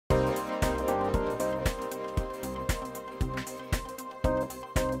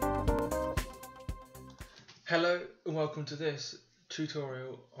Hello and welcome to this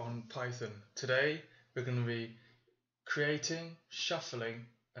tutorial on Python. Today we're going to be creating, shuffling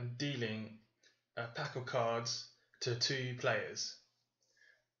and dealing a pack of cards to two players.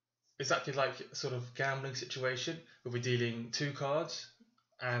 It's actually like a sort of gambling situation where we're dealing two cards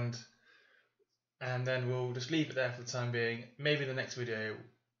and then we'll just leave it there for the time being. Maybe in the next video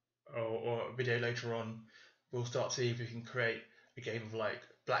or a video later on we'll start to see if we can create a game of like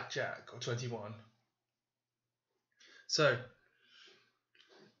blackjack or 21. So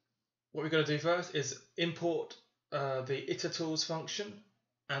what we're going to do first is import the itertools function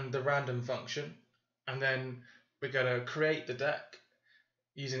and the random function, and then we're going to create the deck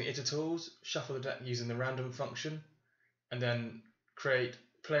using the itertools, shuffle the deck using the random function, and then create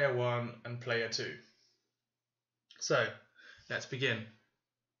player 1 and player 2. So let's begin.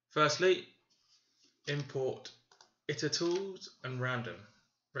 Firstly, import itertools and random.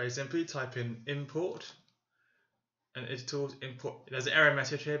 Very simply, type in import and itertools import. There's an error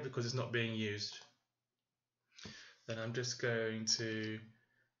message here because it's not being used. Then I'm just going to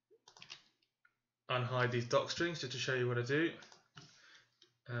unhide these doc strings just to show you what I do.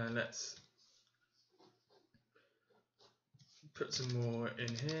 Let's put some more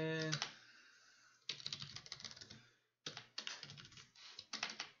in here.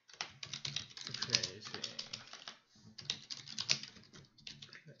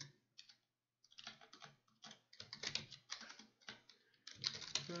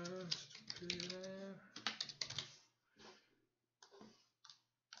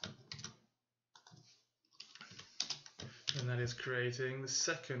 And that is creating the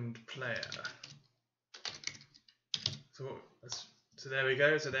second player. So there we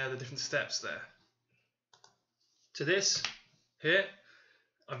go. So there are the different steps there. To this here,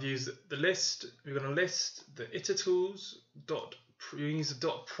 I've used the list. We're going to list the itertools dot. We use the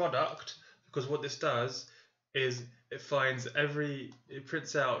dot product because what this does is it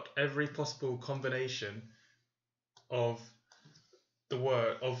prints out every possible combination of the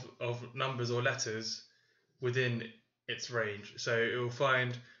word of numbers or letters within its range. So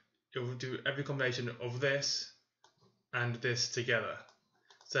it will do every combination of this and this together.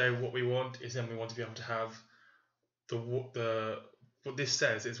 So what we want is then we want to be able to have what this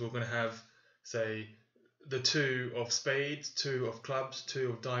says is we're going to have, say, the 2 of spades, 2 of clubs,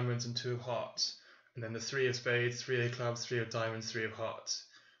 2 of diamonds and 2 of hearts, and then the 3 of spades, 3 of clubs, 3 of diamonds, 3 of hearts.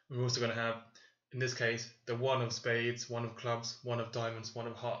 We're also going to have, in this case, the 1 of spades, 1 of clubs, 1 of diamonds, 1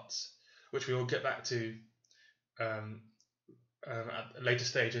 of hearts, which we will get back to at a later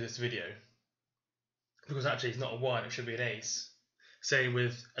stage of this video, because actually it's not a 1, it should be an ace. Same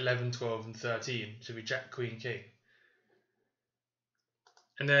with 11, 12 and 13, it should be jack, queen, king.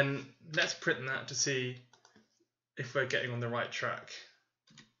 And then let's print that to see if we're getting on the right track.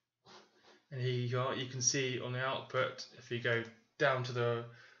 And here you are, you can see on the output, if you go down to the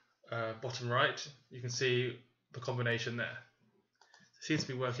bottom right, you can see the combination there. It seems to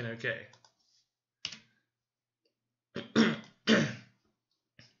be working okay.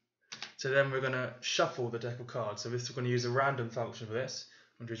 So then we're going to shuffle the deck of cards. So we're going to use a random function for this.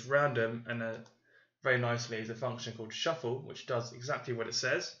 I'm going to use random, and very nicely is a function called shuffle, which does exactly what it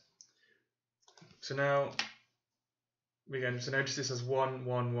says. So now we're going to notice this as 1,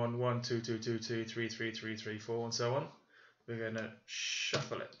 1, 1, 1, 2, 2, 2, 2, 3, 3, 3, 3, 4, and so on. We're going to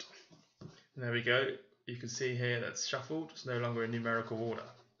shuffle it. And there we go. You can see here that's shuffled. It's no longer in numerical order.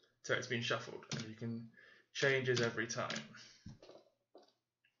 So it's been shuffled, and you can change it every time.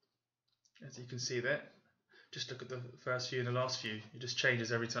 As you can see there, just look at the first few and the last few, it just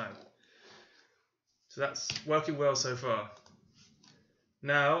changes every time. So that's working well so far.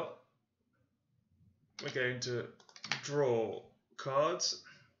 Now we're going to draw cards.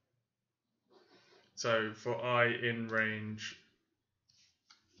 So for I in range,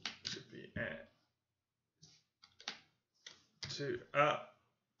 should be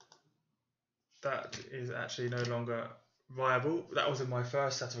that is actually no longer viable. That was in my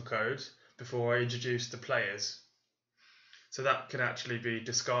first set of code before I introduced the players. So that can actually be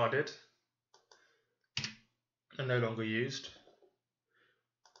discarded and no longer used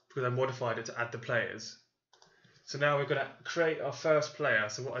because I modified it to add the players. So now we're going to create our first player.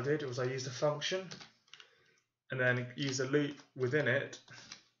 So what I did was I used a function and then use a loop within it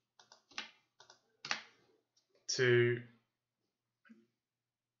to,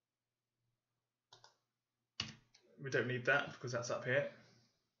 we don't need that because that's up here.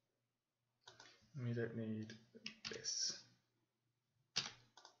 We don't need this.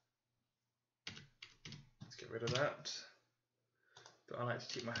 Let's get rid of that. But I like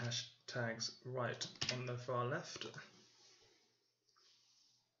to keep my hashtags right on the far left.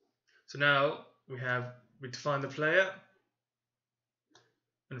 So now we have we define the player,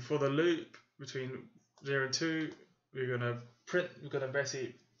 and for the loop between 0 and 2, we're going to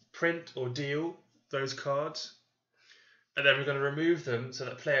basically print or deal those cards, and then we're going to remove them so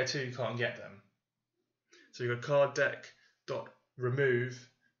that player 2 can't get them. So you've got card deck dot remove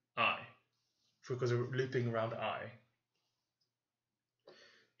I, because we're looping around I,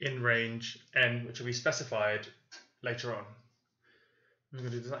 in range n, which will be specified later on. We're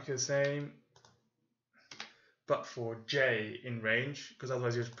going to do exactly the same, but for j in range, because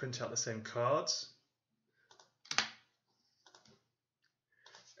otherwise you have to print out the same cards.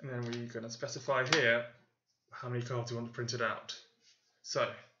 And then we're going to specify here how many cards we want to print it out. So,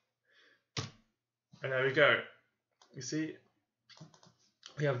 and there we go. You see,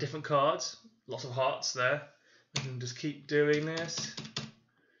 we have different cards, lots of hearts there. We can just keep doing this,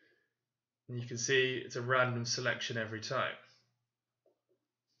 and you can see it's a random selection every time.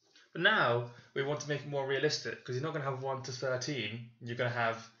 But now we want to make it more realistic, because you're not going to have 1 to 13. You're going to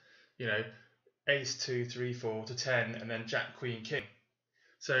have, you know, ace, 2, 3, 4 to 10, and then jack, queen, king.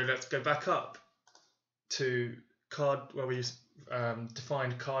 So let's go back up to card where we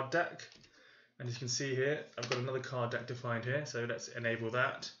defined card deck, and as you can see here, I've got another card deck defined here. So let's enable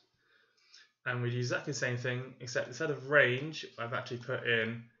that, and we do exactly the same thing, except instead of range, I've actually put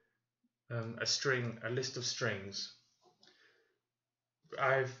in a list of strings.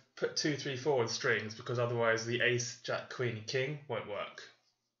 I've put 2, 3, 4 as strings because otherwise the ace, jack, queen, king won't work.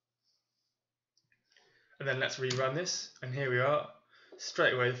 And then let's rerun this, and here we are.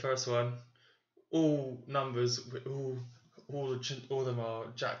 Straight away, the first one, all numbers, all of them are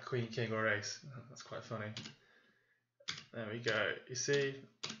jack, queen, king, or ace. That's quite funny. There we go. You see,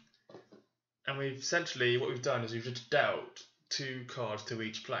 and we've essentially what we've done is we've just dealt 2 cards to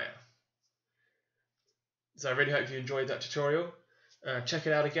each player. So I really hope you enjoyed that tutorial. Check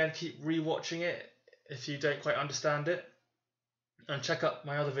it out again. Keep rewatching it if you don't quite understand it, and check out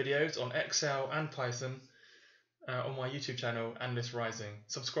my other videos on Excel and Python. On my YouTube channel, AnalystRising.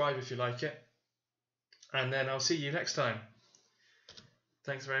 Subscribe if you like it, and then I'll see you next time.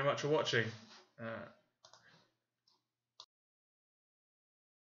 Thanks very much for watching.